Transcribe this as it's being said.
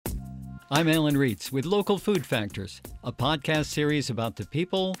I'm Alan Reitz with Local Food Factors, a podcast series about the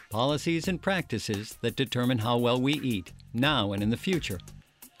people, policies, and practices that determine how well we eat, now and in the future.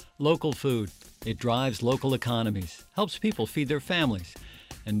 Local food, it drives local economies, helps people feed their families.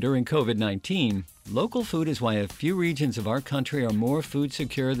 And during COVID-19, local food is why a few regions of our country are more food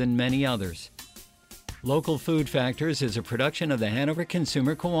secure than many others. Local Food Factors is a production of the Hanover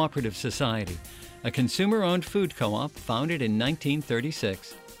Consumer Cooperative Society, a consumer-owned food co-op founded in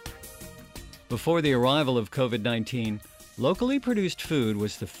 1936. Before the arrival of COVID-19, locally produced food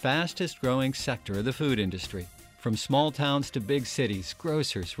was the fastest-growing sector of the food industry. From small towns to big cities,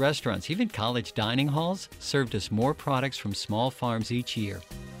 grocers, restaurants, even college dining halls served us more products from small farms each year.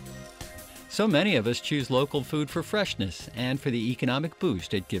 So many of us choose local food for freshness and for the economic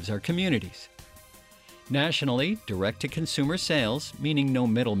boost it gives our communities. Nationally, direct-to-consumer sales, meaning no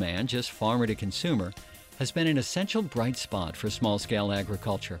middleman, just farmer to consumer, has been an essential bright spot for small-scale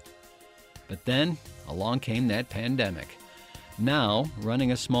agriculture. But then, along came that pandemic. Now,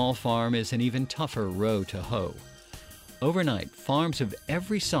 running a small farm is an even tougher row to hoe. Overnight, farms of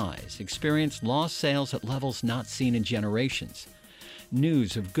every size experienced lost sales at levels not seen in generations.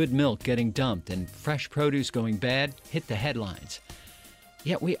 News of good milk getting dumped and fresh produce going bad hit the headlines.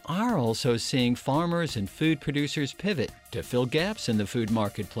 Yet we are also seeing farmers and food producers pivot to fill gaps in the food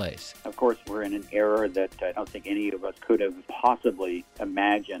marketplace. Of course, we're in an era that I don't think any of us could have possibly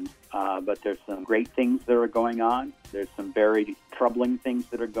imagined, but there's some great things that are going on. There's some very troubling things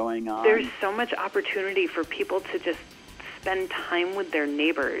that are going on. There's so much opportunity for people to just spend time with their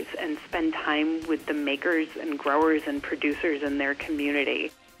neighbors and spend time with the makers and growers and producers in their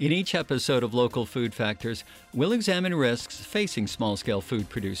community. In each episode of Local Food Factors, we'll examine risks facing small-scale food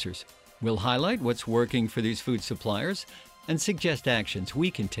producers. We'll highlight what's working for these food suppliers and suggest actions we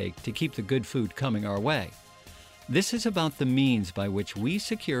can take to keep the good food coming our way. This is about the means by which we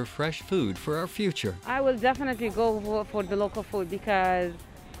secure fresh food for our future. I will definitely go for the local food because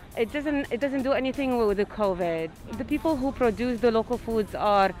it doesn't do anything with the COVID. The people who produce the local foods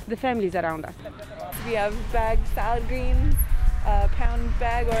are the families around us. We have bagged salad greens, a pound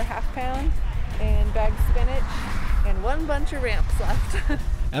bag or a half pound, and bagged spinach, and one bunch of ramps left.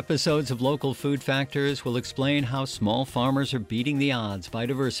 Episodes of Local Food Factors will explain how small farmers are beating the odds by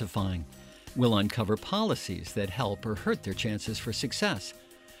diversifying. We'll uncover policies that help or hurt their chances for success.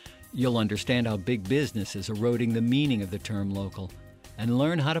 You'll understand how big business is eroding the meaning of the term local, and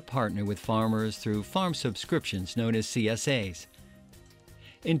learn how to partner with farmers through farm subscriptions known as CSAs.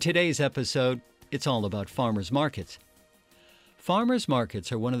 In today's episode, it's all about farmers markets. Farmers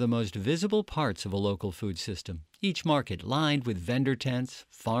markets are one of the most visible parts of a local food system. Each market lined with vendor tents,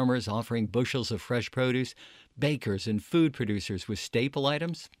 farmers offering bushels of fresh produce, bakers and food producers with staple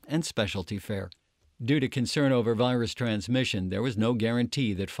items, and specialty fare. Due to concern over virus transmission, there was no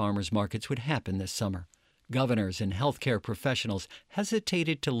guarantee that farmers markets would happen this summer. Governors and healthcare professionals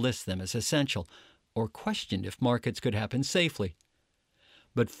hesitated to list them as essential or questioned if markets could happen safely.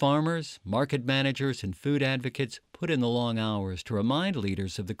 But farmers, market managers, and food advocates put in the long hours to remind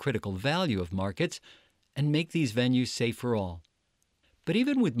leaders of the critical value of markets and make these venues safe for all. But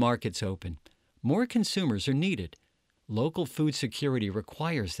even with markets open, more consumers are needed. Local food security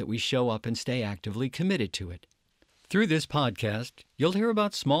requires that we show up and stay actively committed to it. Through this podcast, you'll hear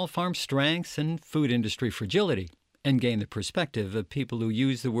about small farm strengths and food industry fragility, and gain the perspective of people who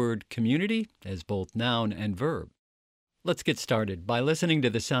use the word community as both noun and verb. Let's get started by listening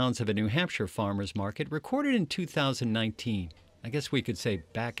to the sounds of a New Hampshire farmers market recorded in 2019. I guess we could say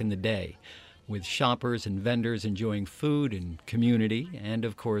back in the day, with shoppers and vendors enjoying food and community, and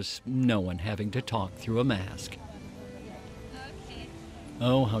of course, no one having to talk through a mask. Okay.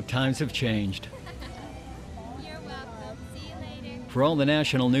 Oh, how times have changed. You're welcome. See you later. For all the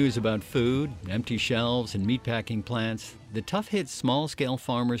national news about food, empty shelves, and meatpacking plants, the tough hits small-scale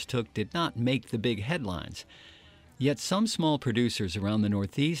farmers took did not make the big headlines. Yet some small producers around the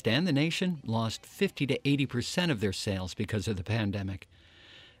Northeast and the nation lost 50 to 80% of their sales because of the pandemic.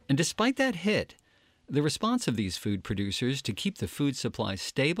 And despite that hit, the response of these food producers to keep the food supply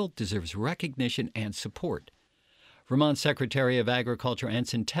stable deserves recognition and support. Vermont Secretary of Agriculture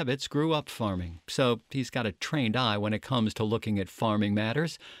Ensign Tebbetts grew up farming, so he's got a trained eye when it comes to looking at farming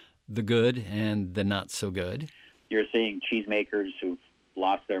matters, the good and the not so good. You're seeing cheesemakers who've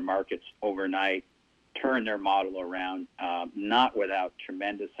lost their markets overnight turn their model around, not without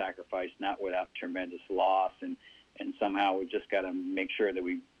tremendous sacrifice, not without tremendous loss, and somehow we've just got to make sure that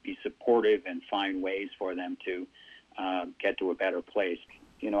we be supportive and find ways for them to get to a better place.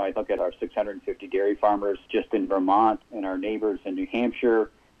 You know, I look at our 650 dairy farmers just in Vermont and our neighbors in New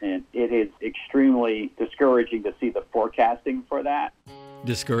Hampshire, and it is extremely discouraging to see the forecasting for that.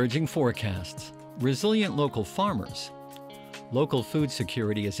 Discouraging forecasts, resilient local farmers. Local food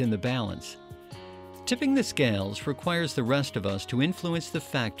security is in the balance. Tipping the scales requires the rest of us to influence the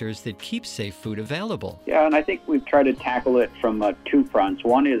factors that keep safe food available. Yeah, and I think we've tried to tackle it from two fronts.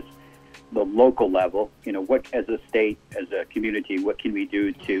 One is the local level. What as a state, as a community, what can we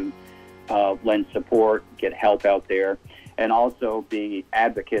do to lend support, get help out there, and also be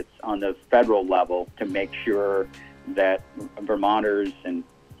advocates on the federal level to make sure that Vermonters and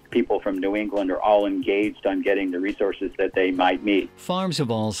people from New England are all engaged on getting the resources that they might need. Farms of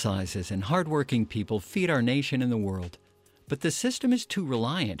all sizes and hardworking people feed our nation and the world. But the system is too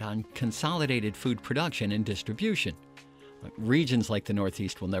reliant on consolidated food production and distribution. Regions like the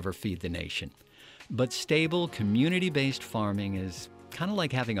Northeast will never feed the nation. But stable, community-based farming is kind of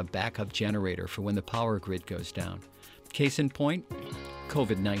like having a backup generator for when the power grid goes down. Case in point,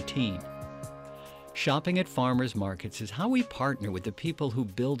 COVID-19. Shopping at farmers markets is how we partner with the people who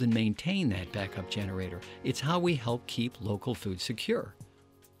build and maintain that backup generator. It's how we help keep local food secure.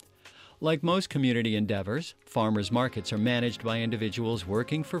 Like most community endeavors, farmers markets are managed by individuals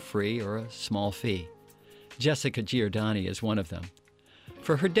working for free or a small fee. Jessica Giordani is one of them.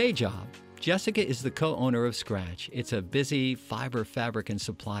 For her day job, Jessica is the co-owner of Scratch. It's a busy fiber, fabric, and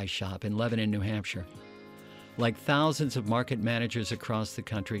supply shop in Lebanon, New Hampshire. Like thousands of market managers across the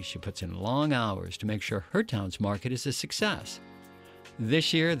country, she puts in long hours to make sure her town's market is a success.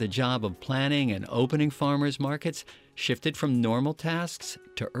 This year, the job of planning and opening farmers markets shifted from normal tasks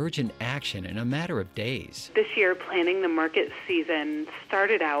to urgent action in a matter of days. This year, planning the market season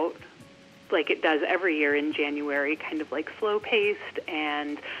started out like it does every year in January, kind of like slow-paced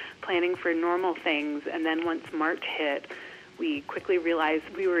and planning for normal things. And then once March hit, we quickly realized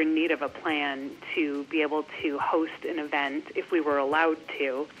we were in need of a plan to be able to host an event, if we were allowed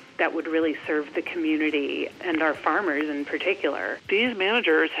to, that would really serve the community and our farmers in particular. These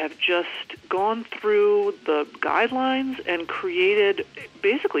managers have just gone through the guidelines and created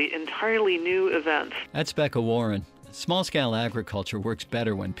basically entirely new events. That's Becca Warren. Small-scale agriculture works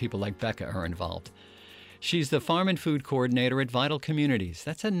better when people like Becca are involved. She's the Farm and Food Coordinator at Vital Communities.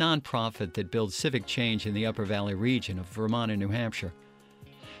 That's a nonprofit that builds civic change in the Upper Valley region of Vermont and New Hampshire.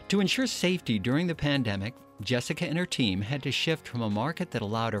 To ensure safety during the pandemic, Jessica and her team had to shift from a market that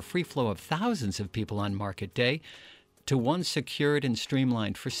allowed a free flow of thousands of people on market day to one secured and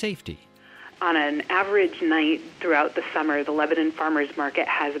streamlined for safety. On an average night throughout the summer, the Lebanon Farmers Market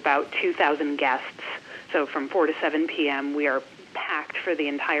has about 2,000 guests. So from 4 to 7 p.m., we are packed for the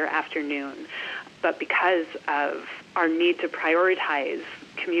entire afternoon. But because of our need to prioritize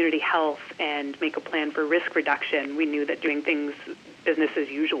community health and make a plan for risk reduction, we knew that doing things business as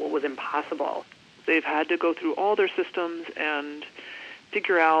usual was impossible. They've had to go through all their systems and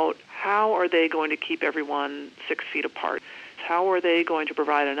figure out how are they going to keep everyone 6 feet apart. How are they going to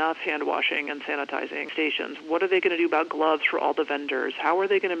provide enough hand washing and sanitizing stations? What are they going to do about gloves for all the vendors? How are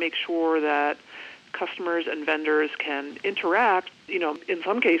they going to make sure that customers and vendors can interact, in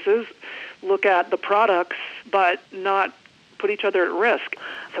some cases, look at the products, but not put each other at risk.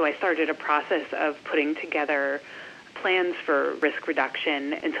 So I started a process of putting together plans for risk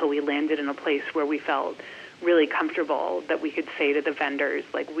reduction until we landed in a place where we felt really comfortable that we could say to the vendors,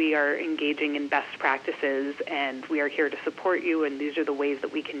 like, we are engaging in best practices and we are here to support you, and these are the ways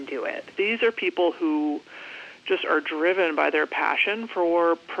that we can do it. These are people who just are driven by their passion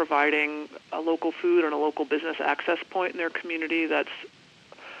for providing a local food and a local business access point in their community. That's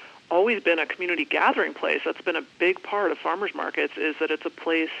always been a community gathering place. That's been a big part of farmers markets, is that it's a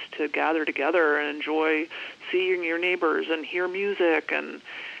place to gather together and enjoy seeing your neighbors and hear music and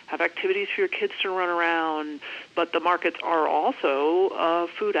have activities for your kids to run around. But the markets are also a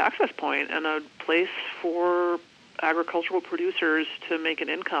food access point and a place for agricultural producers to make an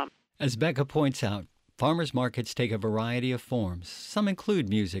income. As Becca points out, farmers markets take a variety of forms. Some include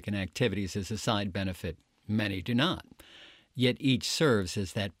music and activities as a side benefit. Many do not. Yet each serves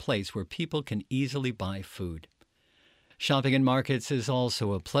as that place where people can easily buy food. Shopping in markets is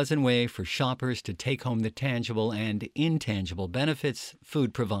also a pleasant way for shoppers to take home the tangible and intangible benefits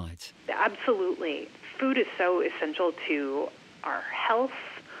food provides. Absolutely. Food is so essential to our health,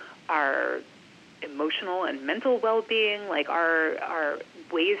 our emotional and mental well-being, like our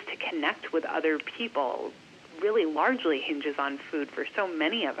ways to connect with other people really largely hinges on food for so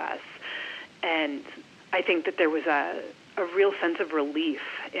many of us. And I think that there was a real sense of relief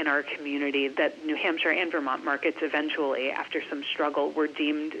in our community that New Hampshire and Vermont markets eventually, after some struggle, were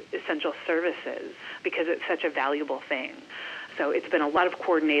deemed essential services because it's such a valuable thing. So it's been a lot of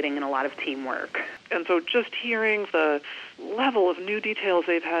coordinating and a lot of teamwork. And so just hearing the level of new details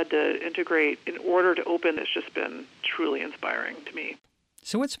they've had to integrate in order to open has just been truly inspiring to me.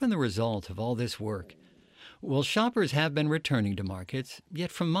 So what's been the result of all this work? Well, shoppers have been returning to markets,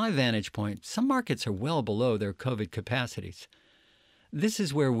 yet from my vantage point, some markets are well below their COVID capacities. This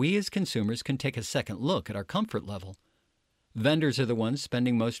is where we as consumers can take a second look at our comfort level. Vendors are the ones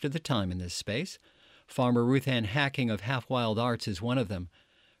spending most of the time in this space. Farmer Ruth Ann Hacking of Half Wild Arts is one of them.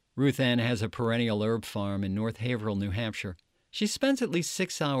 Ruth Ann has a perennial herb farm in North Haverhill, New Hampshire. She spends at least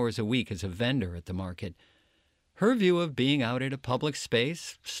 6 hours a week as a vendor at the market. Her view of being out at a public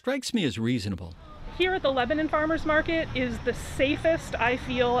space strikes me as reasonable. Here at the Lebanon Farmers Market is the safest I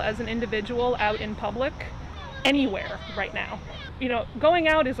feel as an individual out in public anywhere right now. You know, going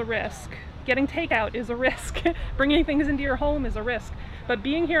out is a risk. Getting takeout is a risk. Bringing things into your home is a risk. But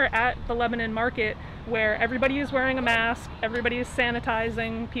being here at the Lebanon Market, where everybody is wearing a mask, everybody is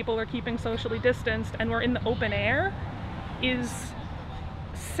sanitizing, people are keeping socially distanced, and we're in the open air, is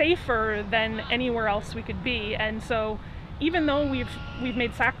safer than anywhere else we could be. And so even though we've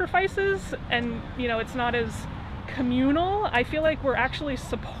made sacrifices and, you know, it's not as communal, I feel like we're actually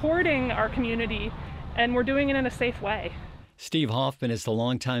supporting our community and we're doing it in a safe way. Steve Hoffman is the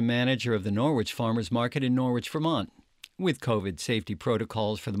longtime manager of the Norwich Farmers Market in Norwich, Vermont. With COVID safety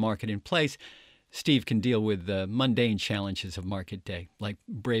protocols for the market in place, Steve can deal with the mundane challenges of market day, like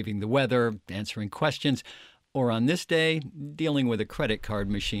braving the weather, answering questions, or on this day, dealing with a credit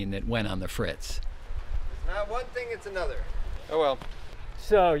card machine that went on the fritz. It's not one thing, it's another. Oh well.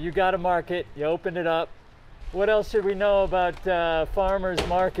 So you got a market, you opened it up. What else should we know about farmers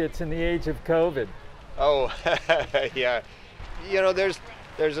markets in the age of COVID? Oh, yeah. You know,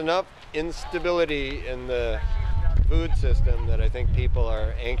 there's enough instability in the food system that I think people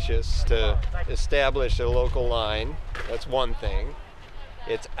are anxious to establish a local line. That's one thing.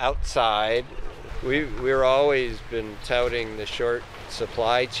 It's outside. We're always been touting the short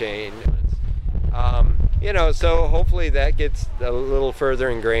supply chain. You know, so hopefully that gets a little further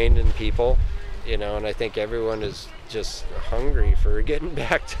ingrained in people, you know, and I think everyone is just hungry for getting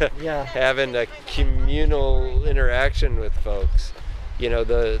back to having a communal interaction with folks. You know,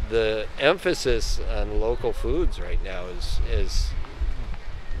 the emphasis on local foods right now is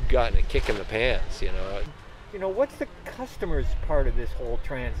gotten a kick in the pants, you know. You know, what's the customer's part of this whole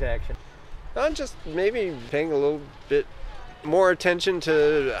transaction? I'm just maybe paying a little bit more attention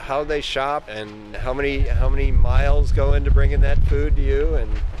to how they shop and how many miles go into bringing that food to you,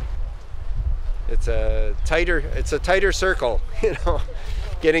 and it's a tighter circle, you know,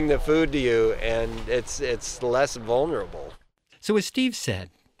 getting the food to you, and it's less vulnerable. So as Steve said,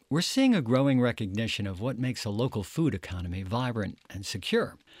 we're seeing a growing recognition of what makes a local food economy vibrant and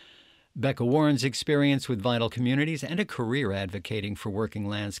secure. Becca Warren's experience with Vital Communities and a career advocating for working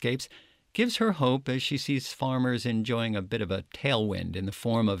landscapes gives her hope as she sees farmers enjoying a bit of a tailwind in the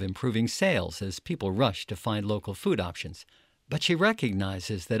form of improving sales as people rush to find local food options. But she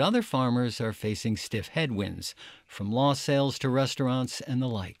recognizes that other farmers are facing stiff headwinds, from lost sales to restaurants and the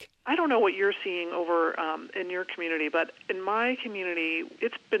like. I don't know what you're seeing over in your community, but in my community,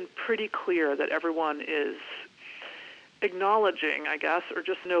 it's been pretty clear that everyone is acknowledging, I guess, or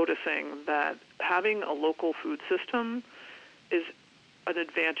just noticing that having a local food system is an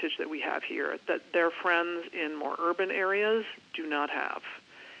advantage that we have here that their friends in more urban areas do not have.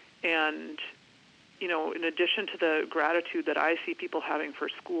 And, you know, in addition to the gratitude that I see people having for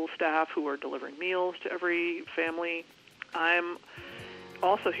school staff who are delivering meals to every family, I'm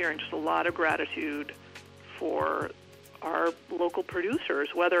also hearing just a lot of gratitude for our local producers,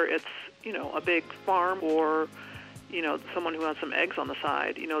 whether it's, you know, a big farm or, you know, someone who has some eggs on the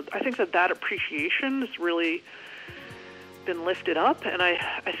side. You know, I think that appreciation has really been lifted up, and I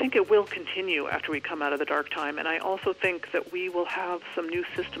think it will continue after we come out of the dark time. And I also think that we will have some new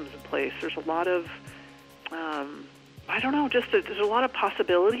systems in place. There's a lot of, there's a lot of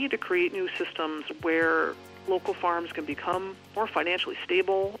possibility to create new systems where local farms can become more financially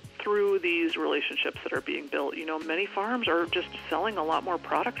stable through these relationships that are being built. You know, many farms are just selling a lot more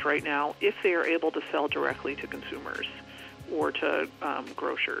product right now if they are able to sell directly to consumers or to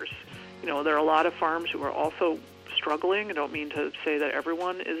grocers. You know, there are a lot of farms who are also struggling. I don't mean to say that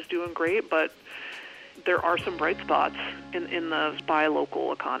everyone is doing great, but there are some bright spots in the buy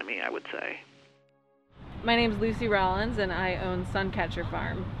local economy, I would say. My name's Lucy Rollins, and I own Suncatcher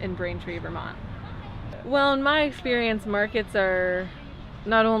Farm in Braintree, Vermont. Well, in my experience, markets are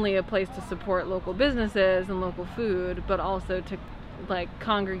not only a place to support local businesses and local food, but also to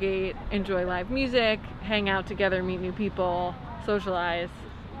congregate, enjoy live music, hang out together, meet new people, socialize.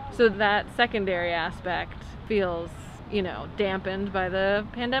 So that secondary aspect feels, dampened by the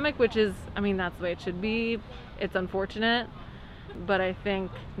pandemic, which is, that's the way it should be. It's unfortunate, but I think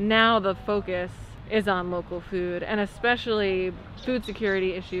now the focus is on local food, and especially food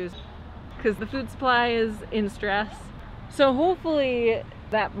security issues, because the food supply is in stress. So hopefully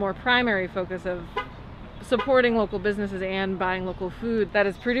that more primary focus of supporting local businesses and buying local food that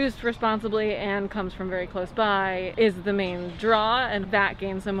is produced responsibly and comes from very close by is the main draw, and that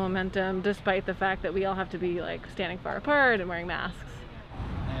gains some momentum despite the fact that we all have to be like standing far apart and wearing masks.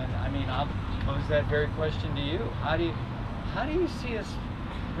 And I mean, I'll pose that very question to you. How do you see us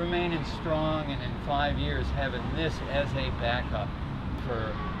remaining strong and in 5 years having this as a backup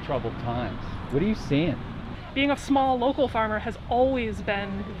for troubled times? What are you seeing? Being a small local farmer has always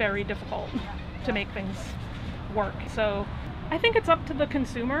been very difficult to make things work. So I think it's up to the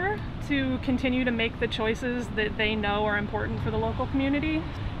consumer to continue to make the choices that they know are important for the local community.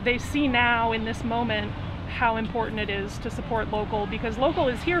 They see now in this moment how important it is to support local, because local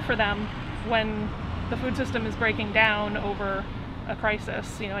is here for them when the food system is breaking down over a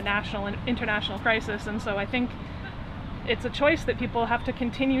crisis, a national and international crisis. And so I think it's a choice that people have to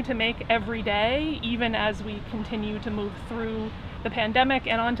continue to make every day, even as we continue to move through the pandemic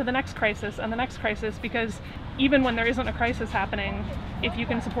and on to the next crisis and the next crisis, because even when there isn't a crisis happening, if you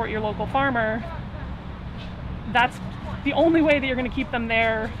can support your local farmer, that's the only way that you're going to keep them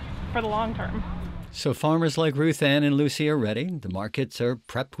there for the long term. So farmers like Ruth Ann and Lucy are ready. The markets are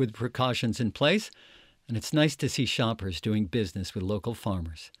prepped with precautions in place, and it's nice to see shoppers doing business with local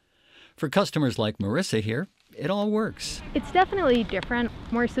farmers. For customers like Marissa here, it all works. It's definitely different,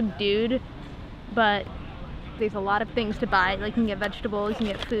 more subdued, but there's a lot of things to buy. Like, you can get vegetables, you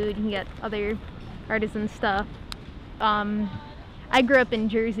can get food, you can get other artisan stuff. I grew up in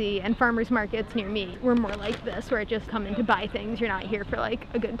Jersey, and farmers markets near me were more like this, where just come in to buy things. You're not here for like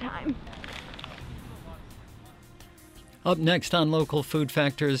a good time. Up next on Local Food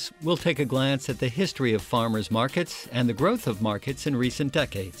Factors, we'll take a glance at the history of farmers markets and the growth of markets in recent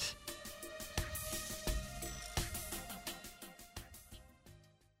decades.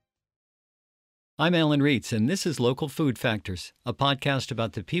 I'm Alan Reitz, and this is Local Food Factors, a podcast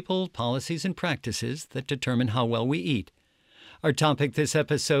about the people, policies, and practices that determine how well we eat. Our topic this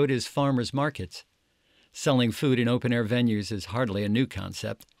episode is farmers markets. Selling food in open-air venues is hardly a new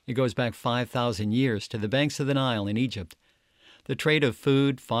concept. It goes back 5,000 years to the banks of the Nile in Egypt. The trade of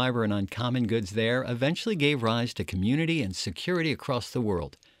food, fiber, and uncommon goods there eventually gave rise to community and security across the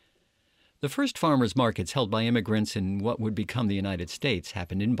world. The first farmers' markets held by immigrants in what would become the United States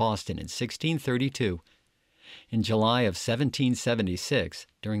happened in Boston in 1632. In July of 1776,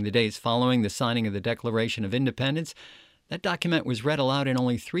 during the days following the signing of the Declaration of Independence, that document was read aloud in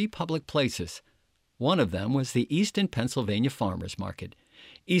only 3 public places. One of them was the Easton, Pennsylvania Farmers Market.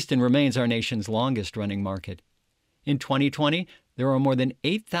 Easton remains our nation's longest-running market. In 2020, there are more than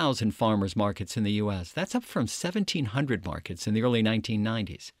 8,000 farmers markets in the U.S. That's up from 1,700 markets in the early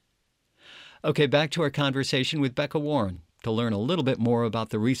 1990s. Okay, back to our conversation with Becca Warren to learn a little bit more about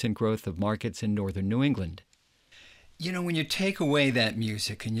the recent growth of markets in northern New England. You know, when you take away that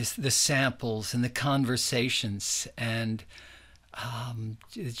music and the samples and the conversations and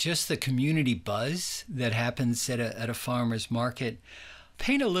just the community buzz that happens at a farmer's market,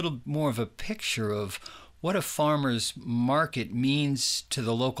 paint a little more of a picture of what a farmer's market means to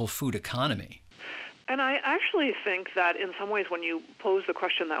the local food economy. And I actually think that in some ways when you pose the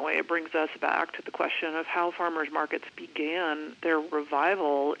question that way, it brings us back to the question of how farmers markets began their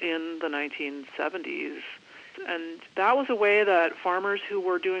revival in the 1970s. And that was a way that farmers who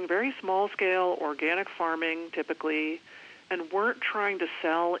were doing very small-scale organic farming typically and weren't trying to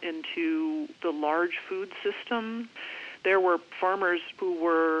sell into the large food system. There were farmers who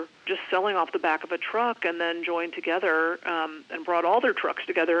were just selling off the back of a truck and then joined together and brought all their trucks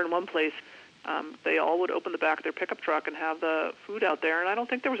together in one place. They all would open the back of their pickup truck and have the food out there, and I don't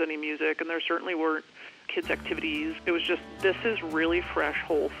think there was any music, and there certainly weren't kids' activities. It was just, this is really fresh,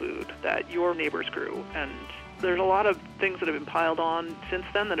 whole food that your neighbors grew, and there's a lot of things that have been piled on since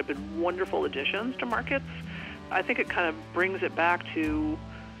then that have been wonderful additions to markets. I think it kind of brings it back to,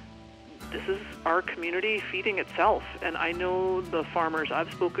 this is our community feeding itself, and I know the farmers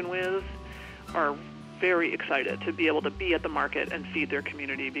I've spoken with are very excited to be able to be at the market and feed their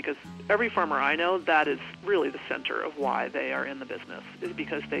community, because every farmer I know, that is really the center of why they are in the business, is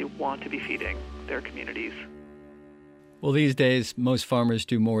because they want to be feeding their communities. Well, these days, most farmers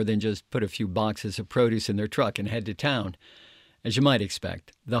do more than just put a few boxes of produce in their truck and head to town. As you might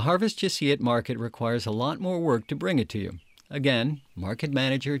expect, the Harvest You See at Market requires a lot more work to bring it to you. Again, market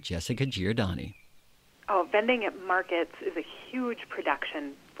manager Jessica Giordani. Oh, vending at markets is a huge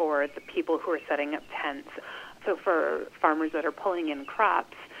production for the people who are setting up tents. So for farmers that are pulling in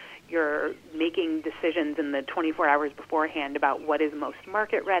crops, You're making decisions in the 24 hours beforehand about what is most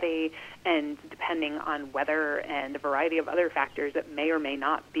market ready, and depending on weather and a variety of other factors, it may or may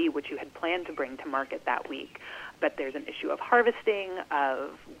not be what you had planned to bring to market that week. But there's an issue of harvesting,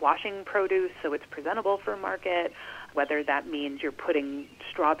 of washing produce so it's presentable for market, whether that means you're putting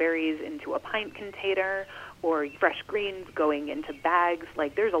strawberries into a pint container or fresh greens going into bags.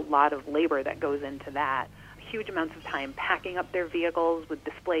 Like, there's a lot of labor that goes into that. Huge amounts of time packing up their vehicles with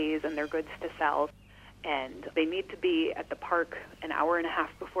displays and their goods to sell. And they need to be at the park an hour and a half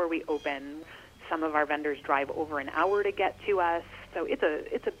before we open. Some of our vendors drive over an hour to get to us. So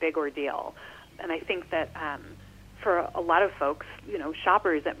it's a big ordeal. And I think that for a lot of folks,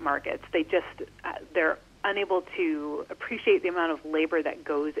 shoppers at markets, they're unable to appreciate the amount of labor that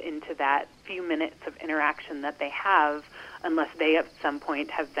goes into that few minutes of interaction that they have, unless they at some point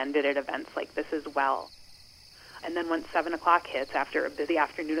have vended at events like this as well. And then once 7 o'clock hits, after a busy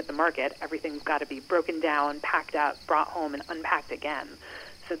afternoon at the market, everything's got to be broken down, packed up, brought home, and unpacked again.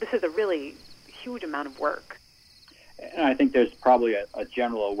 So this is a really huge amount of work. And I think there's probably a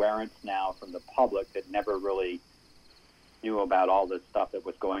general awareness now from the public that never really knew about all this stuff that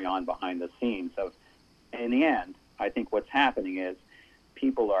was going on behind the scenes. So in the end, I think what's happening is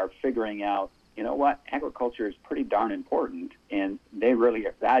people are figuring out, you know what, agriculture is pretty darn important, and they really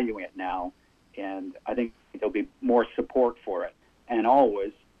are valuing it now. And I think there'll be more support for it. And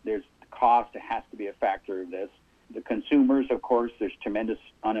always, there's the cost that has to be a factor of this. The consumers, of course, there's tremendous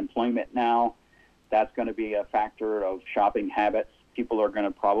unemployment now. That's going to be a factor of shopping habits. People are going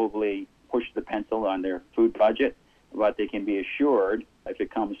to probably push the pencil on their food budget, but they can be assured if it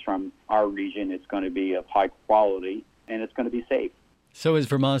comes from our region, it's going to be of high quality and it's going to be safe. So as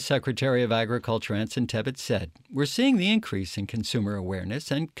Vermont's Secretary of Agriculture Anson Tebbetts said, we're seeing the increase in consumer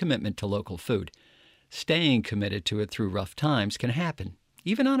awareness and commitment to local food. Staying committed to it through rough times can happen,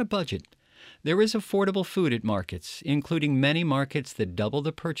 even on a budget. There is affordable food at markets, including many markets that double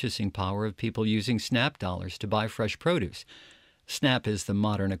the purchasing power of people using SNAP dollars to buy fresh produce. SNAP is the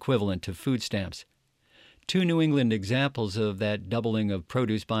modern equivalent to food stamps. Two New England examples of that doubling of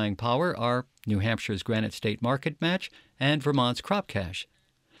produce buying power are New Hampshire's Granite State Market Match and Vermont's Crop Cash.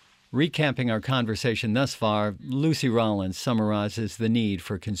 Recapping our conversation thus far, Lucy Rollins summarizes the need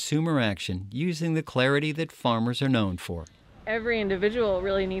for consumer action using the clarity that farmers are known for. Every individual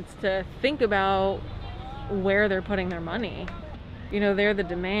really needs to think about where they're putting their money. They're the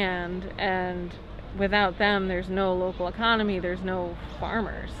demand, and without them, there's no local economy, there's no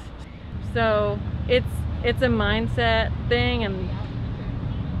farmers. So it's a mindset thing, and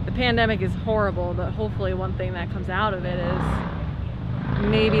the pandemic is horrible, but hopefully one thing that comes out of it is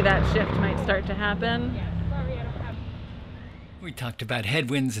maybe that shift might start to happen. We talked about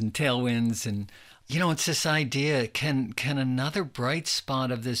headwinds and tailwinds, and it's this idea, can another bright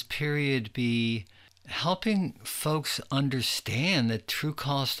spot of this period be helping folks understand the true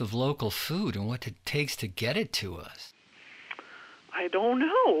cost of local food and what it takes to get it to us? I don't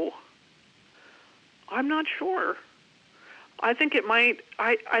know. I'm not sure. I think it might.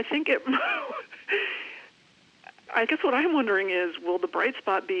 I guess what I'm wondering is, will the bright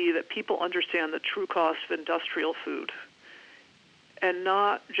spot be that people understand the true cost of industrial food, and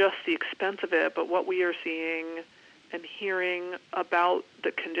not just the expense of it, but what we are seeing and hearing about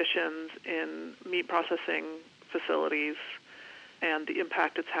the conditions in meat processing facilities and the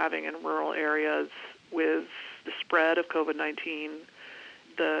impact it's having in rural areas with the spread of COVID-19,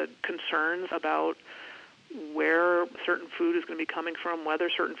 the concerns about where certain food is going to be coming from, whether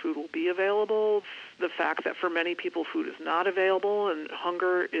certain food will be available, the fact that for many people food is not available and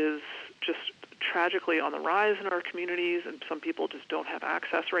hunger is just tragically on the rise in our communities, and some people just don't have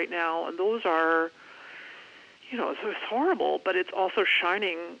access right now. And those are, it's horrible, but it's also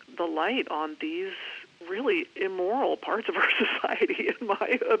shining the light on these really immoral parts of our society, in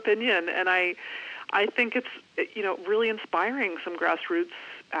my opinion. And I think it's, really inspiring some grassroots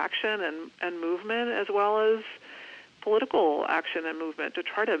action and movement, as well as political action and movement, to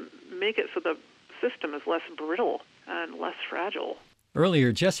try to make it so the system is less brittle and less fragile.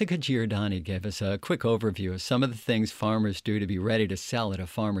 Earlier, Jessica Giordani gave us a quick overview of some of the things farmers do to be ready to sell at a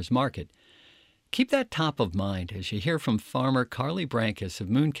farmer's market. Keep that top of mind as you hear from farmer Carly Brankus of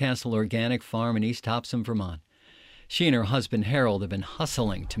Mooncastle Organic Farm in East Topsom, Vermont. She and her husband Harold have been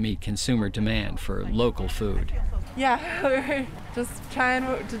hustling to meet consumer demand for local food. Yeah, we're just trying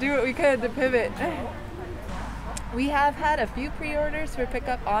to do what we could to pivot. We have had a few pre-orders for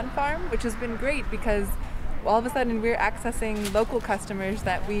pickup on farm, which has been great because all of a sudden we're accessing local customers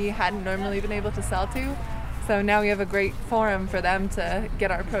that we hadn't normally been able to sell to. So now we have a great forum for them to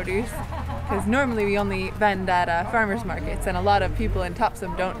get our produce, because normally we only vend at farmers markets, and a lot of people in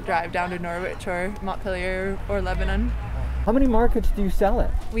Topsham don't drive down to Norwich or Montpelier or Lebanon. How many markets do you sell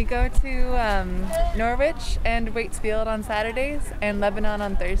at? We go to Norwich and Waitsfield on Saturdays and Lebanon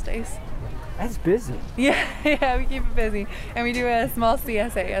on Thursdays. That's busy. Yeah, we keep it busy. And we do a small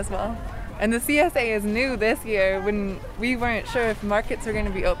CSA as well. And the CSA is new this year when we weren't sure if markets were going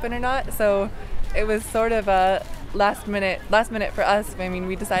to be open or not. So it was sort of a last minute for us. I mean,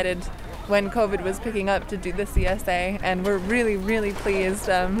 we decided when COVID was picking up to do the CSA, and we're really, really pleased.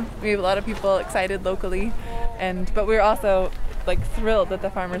 We have a lot of people excited locally, but we're also like thrilled that the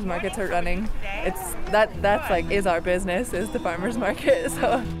farmers markets are running. That's our business, is the farmers market.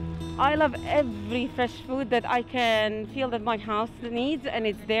 So I love every fresh food that I can feel that my house needs, and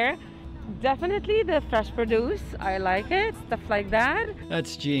it's there. Definitely the fresh produce. I like it, stuff like that.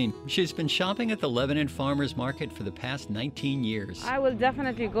 That's Jean. She's been shopping at the Lebanon Farmers Market for the past 19 years. I will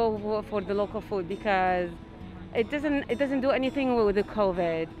definitely go for the local food because it doesn't do anything with the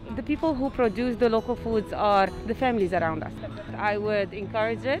COVID. The people who produce the local foods are the families around us. I would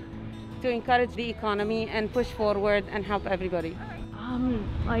encourage it to encourage the economy and push forward and help everybody.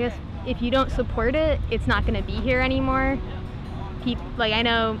 I guess if you don't support it, it's not going to be here anymore. I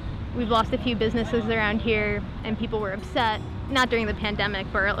know we've lost a few businesses around here and people were upset, not during the pandemic,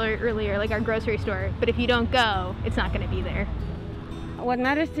 but earlier, like our grocery store. But if you don't go, it's not going to be there. What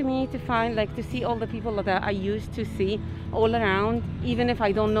matters to me to see all the people that I used to see all around, even if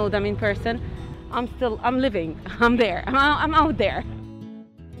I don't know them in person, I'm living, I'm there, I'm out there.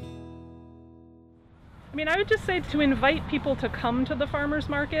 I mean, I would just say to invite people to come to the farmers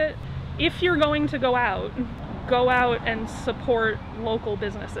market. If you're going to go out and support local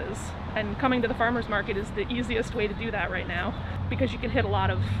businesses. And coming to the farmers market is the easiest way to do that right now, because you can hit a lot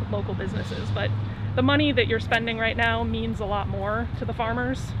of local businesses. But the money that you're spending right now means a lot more to the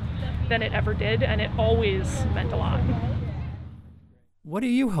farmers than it ever did, and it always meant a lot. What are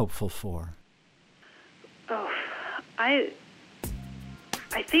you hopeful for? Oh,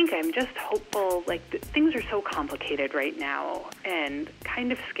 I think I'm just hopeful. Things are so complicated right now and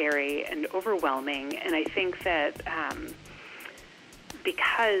kind of scary and overwhelming. And I think that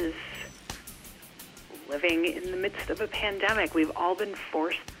because living in the midst of a pandemic, we've all been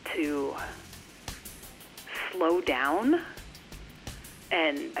forced to slow down.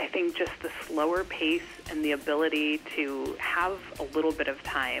 And I think just the slower pace and the ability to have a little bit of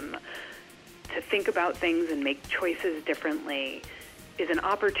time to think about things and make choices differently is an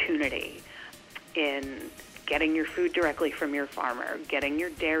opportunity in getting your food directly from your farmer, getting your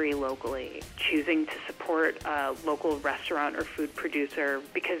dairy locally, choosing to support a local restaurant or food producer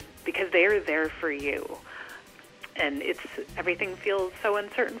because they are there for you. And everything feels so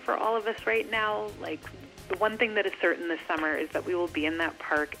uncertain for all of us right now. The one thing that is certain this summer is that we will be in that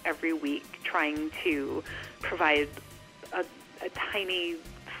park every week trying to provide a tiny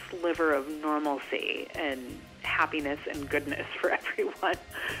sliver of normalcy and happiness and goodness for everyone.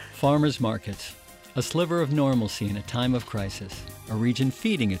 Farmers markets, a sliver of normalcy in a time of crisis, a region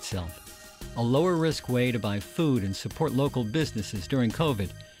feeding itself, a lower risk way to buy food and support local businesses during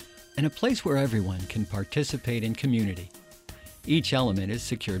COVID, and a place where everyone can participate in community. Each element is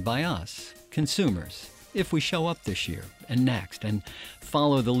secured by us, consumers, if we show up this year and next and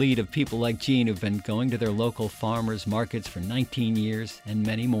follow the lead of people like Jean who've been going to their local farmers markets for 19 years and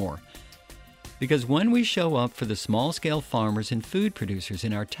many more. Because when we show up for the small-scale farmers and food producers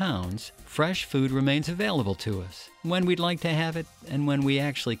in our towns, fresh food remains available to us when we'd like to have it and when we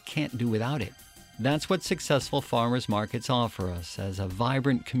actually can't do without it. That's what successful farmers markets offer us as a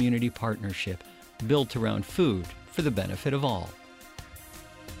vibrant community partnership built around food for the benefit of all.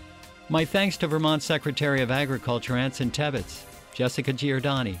 My thanks to Vermont Secretary of Agriculture Anson Tebbetts, Jessica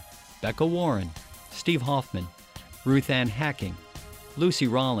Giordani, Becca Warren, Steve Hoffman, Ruth Ann Hacking, Lucy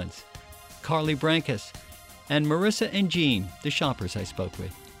Rollins, Carly Brankus, and Marissa and Jean, the shoppers I spoke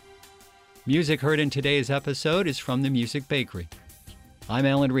with. Music heard in today's episode is from the Music Bakery. I'm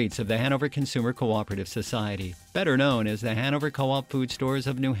Alan Reitz of the Hanover Consumer Cooperative Society, better known as the Hanover Co-op Food Stores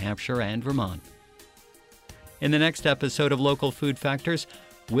of New Hampshire and Vermont. In the next episode of Local Food Factors,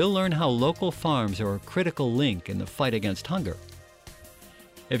 we'll learn how local farms are a critical link in the fight against hunger.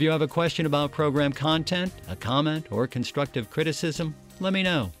 If you have a question about program content, a comment, or constructive criticism, let me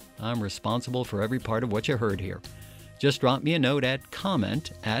know. I'm responsible for every part of what you heard here. Just drop me a note at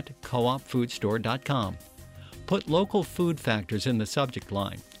comment@coopfoodstore.com. Put Local Food Factors in the subject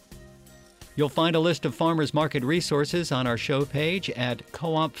line. You'll find a list of farmers market resources on our show page at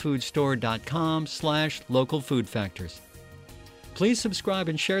coopfoodstore.com/localfoodfactors. Please subscribe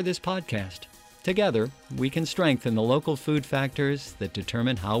and share this podcast. Together, we can strengthen the local food factors that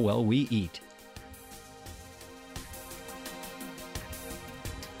determine how well we eat.